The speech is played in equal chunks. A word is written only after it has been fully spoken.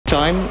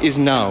time is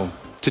now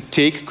to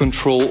take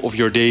control of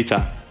your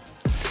data.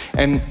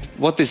 And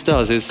what this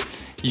does is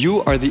you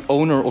are the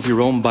owner of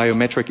your own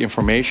biometric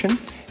information,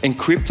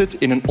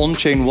 encrypted in an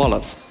on-chain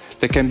wallet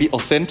that can be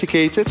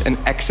authenticated and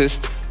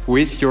accessed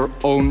with your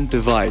own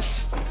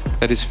device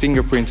that is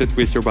fingerprinted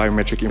with your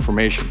biometric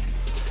information.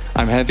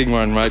 I'm having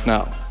one right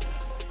now.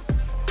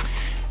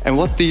 And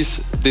what this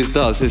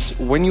does is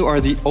when you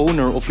are the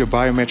owner of your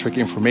biometric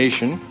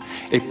information,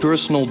 a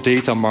personal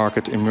data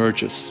market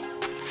emerges.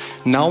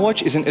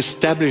 NowWatch is an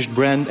established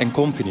brand and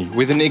company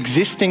with an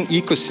existing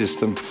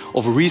ecosystem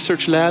of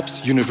research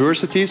labs,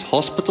 universities,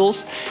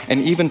 hospitals,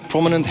 and even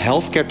prominent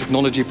healthcare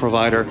technology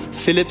provider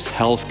Philips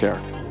Healthcare.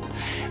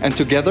 And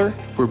together,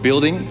 we're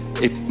building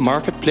a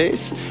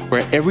marketplace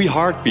where every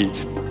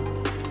heartbeat,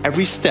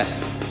 every step,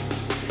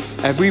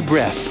 every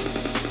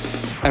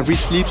breath, every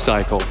sleep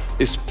cycle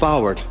is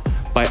powered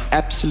by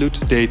absolute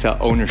data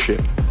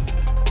ownership.